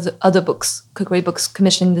a lot of the other books, cookery books,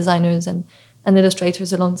 commissioning designers and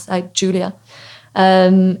illustrators alongside Julia.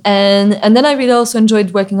 And then I really also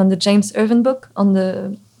enjoyed working on the James Irvin book on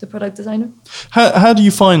the product designer. How do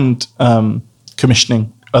you find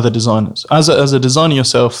commissioning other designers as a designer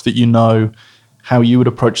yourself, that how you would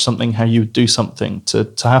approach something, how you would do something, to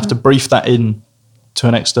have to brief that in to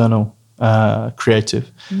an external creative?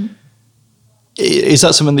 Mm-hmm. Is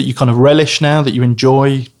that something that you kind of relish now, that you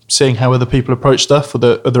enjoy seeing how other people approach stuff, or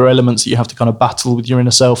are there elements that you have to kind of battle with your inner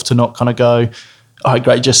self to not kind of go, all right,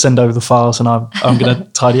 great, just send over the files and I'm going to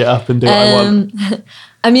tidy it up and do what I want?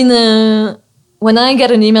 I mean, when I get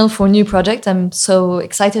an email for a new project, I'm so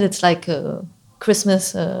excited. It's like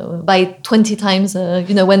Christmas by 20 times,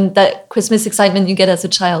 when that Christmas excitement you get as a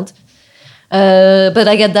child. But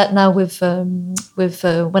I get that now with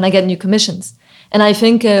when I get new commissions. And I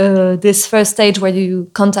think this first stage where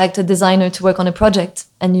you contact a designer to work on a project,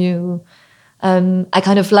 and I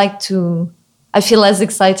kind of I feel less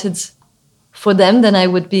excited for them than I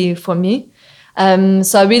would be for me.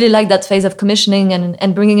 So I really like that phase of commissioning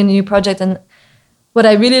and bringing in a new project. And what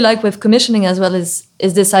I really like with commissioning as well is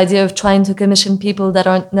this idea of trying to commission people that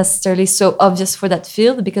aren't necessarily so obvious for that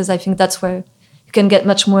field, because I think that's where you can get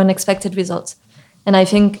much more unexpected results. And I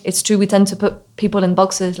think it's true, we tend to put people in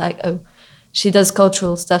boxes like, oh, she does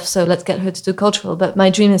cultural stuff, so let's get her to do cultural. But my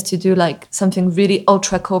dream is to do like something really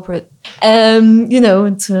ultra corporate,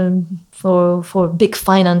 for big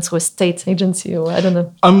finance or state agency, or I don't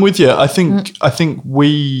know. I'm with you. I think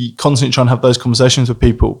we constantly try and have those conversations with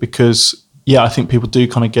people because, I think people do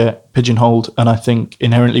kind of get pigeonholed, and I think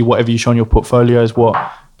inherently whatever you show on your portfolio is what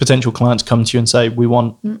potential clients come to you and say, we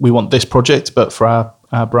want this project, but for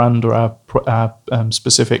our brand or our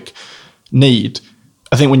specific need.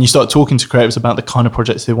 I think when you start talking to creatives about the kind of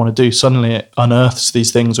projects they want to do, suddenly it unearths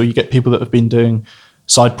these things, or you get people that have been doing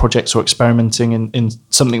side projects or experimenting in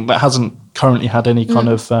something that hasn't currently had any kind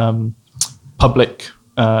of public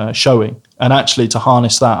showing. And actually to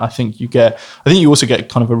harness that, I think you also get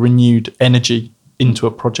kind of a renewed energy into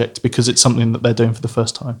a project because it's something that they're doing for the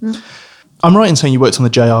first time. I'm right in saying you worked on the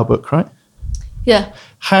JR book, right? Yeah.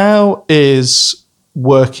 How is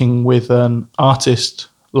working with an artist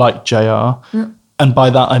like JR, and by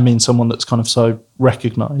that I mean someone that's kind of so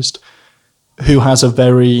recognised, who has a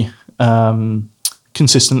very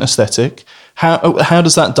consistent aesthetic, how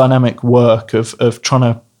does that dynamic work of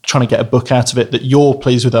trying to get a book out of it that you're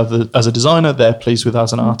pleased with as a designer, they're pleased with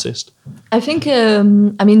as an artist? I think, JR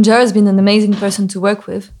has been an amazing person to work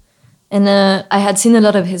with. And I had seen a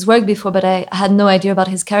lot of his work before, but I had no idea about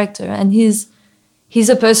his character. And he's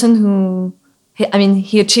a person who,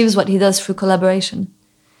 he achieves what he does through collaboration.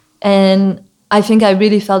 And I think I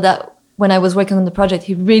really felt that when I was working on the project,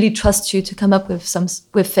 he really trusts you to come up with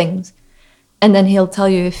things. And then he'll tell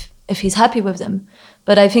you if he's happy with them.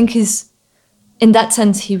 But I think in that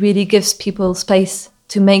sense, he really gives people space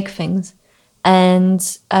to make things. And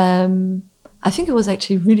I think it was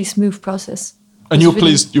actually a really smooth process. And you're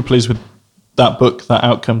pleased with that book, that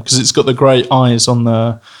outcome, because it's got the grey eyes on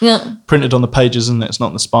the printed on the pages, isn't it? It's not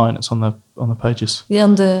on the spine; it's on the pages. Yeah,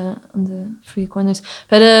 on the three corners.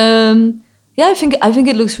 But I think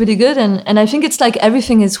it looks really good, and I think it's like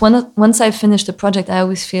everything is once I finish the project, I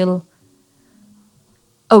always feel,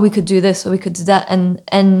 oh, we could do this or we could do that,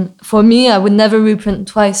 and for me, I would never reprint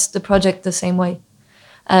twice the project the same way.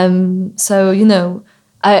 So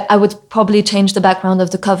I would probably change the background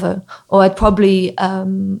of the cover, or I'd probably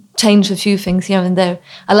change a few things here and there.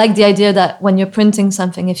 I like the idea that when you're printing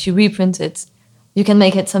something, if you reprint it, you can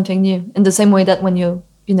make it something new, in the same way that when you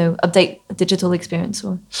update a digital experience.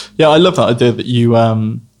 Yeah, I love that idea that you,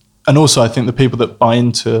 and also I think the people that buy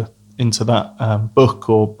into that book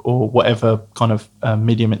or whatever kind of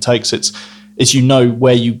medium it takes, it's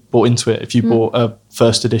where you bought into it. If you bought a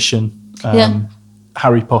first edition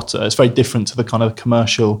Harry Potter, it's very different to the kind of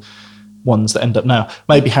commercial ones that end up now.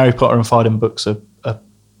 Maybe Harry Potter and Phaidon books are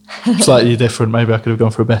slightly different. Maybe I could have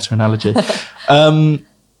gone for a better analogy.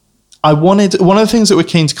 I wanted, one of the things that we're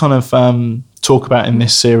keen to kind of talk about in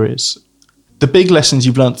this series, the big lessons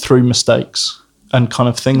you've learned through mistakes and kind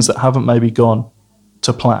of things that haven't maybe gone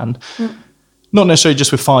to plan. Not necessarily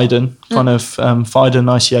just with Phaidon, kind of Phaidon,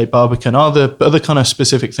 ICA, Barbican. Are there other kind of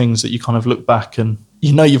specific things that you kind of look back and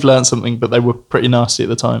you've learned something, but they were pretty nasty at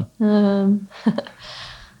the time?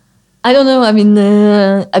 I don't know.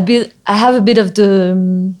 I have a bit of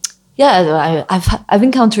the I've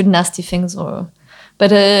encountered nasty things,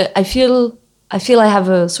 but I feel I have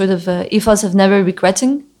a sort of ethos of never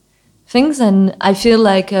regretting things, and I feel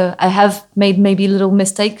like I have made maybe little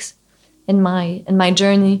mistakes in my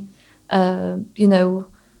journey.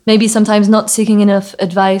 Maybe sometimes not seeking enough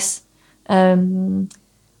advice.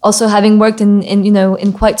 Also, having worked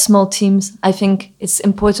in quite small teams, I think it's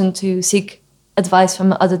important to seek advice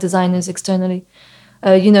from other designers externally.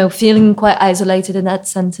 Feeling quite isolated in that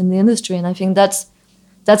sense in the industry, and I think that's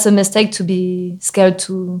a mistake, to be scared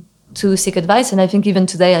to seek advice. And I think even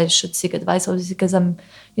today I should seek advice, obviously, because I'm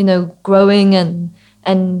growing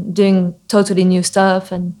and doing totally new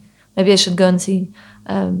stuff, and maybe I should go and see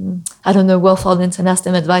Wolf Holdings and ask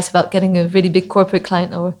them advice about getting a really big corporate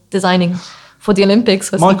client or designing for the Olympics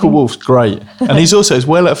or something. Michael Wolf's great. And he's also as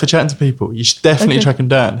well up for chatting to people. You should definitely track him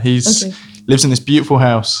down. He's lives in this beautiful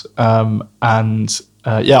house. I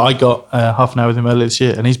got half an hour with him earlier this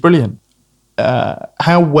year, and he's brilliant.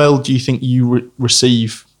 How well do you think you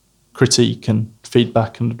receive critique and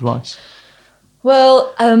feedback and advice?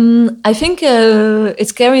 Well, I think it's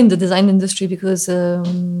scary in the design industry because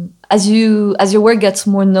as your work gets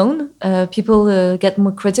more known, people get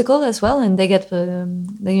more critical as well, and they get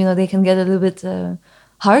they can get a little bit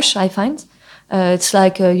harsh. I find it's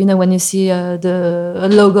like when you see the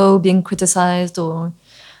logo being criticized, or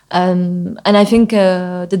and I think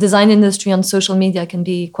the design industry on social media can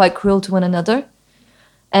be quite cruel to one another.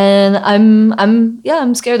 And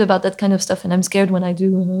I'm scared about that kind of stuff, and I'm scared when I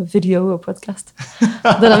do a video or podcast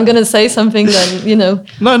that I'm gonna say something that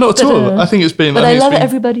No, not at all. I think it's been. But I love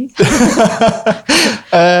everybody.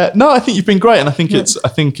 No, I think you've been great, and I think it's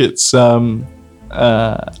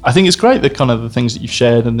great, the kind of the things that you've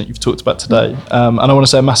shared and that you've talked about today. And I want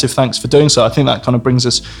to say a massive thanks for doing so. I think that kind of brings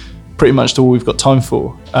us pretty much to all we've got time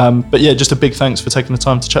for. But yeah, just a big thanks for taking the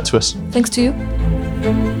time to chat to us. Thanks to you.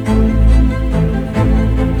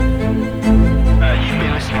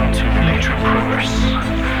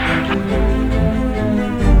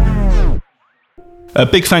 A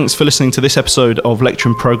big thanks for listening to this episode of Lecture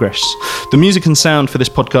in Progress. The music and sound for this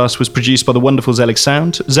podcast was produced by the wonderful Zelig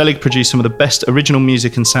Sound. Zelig produced some of the best original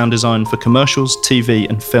music and sound design for commercials, TV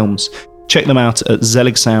and films. Check them out at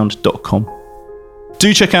zeligsound.com.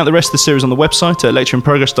 Do check out the rest of the series on the website at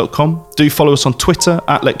lectureinprogress.com. Do follow us on Twitter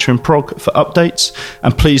at lectureinprog for updates,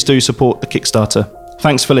 and please do support the Kickstarter.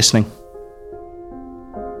 Thanks for listening.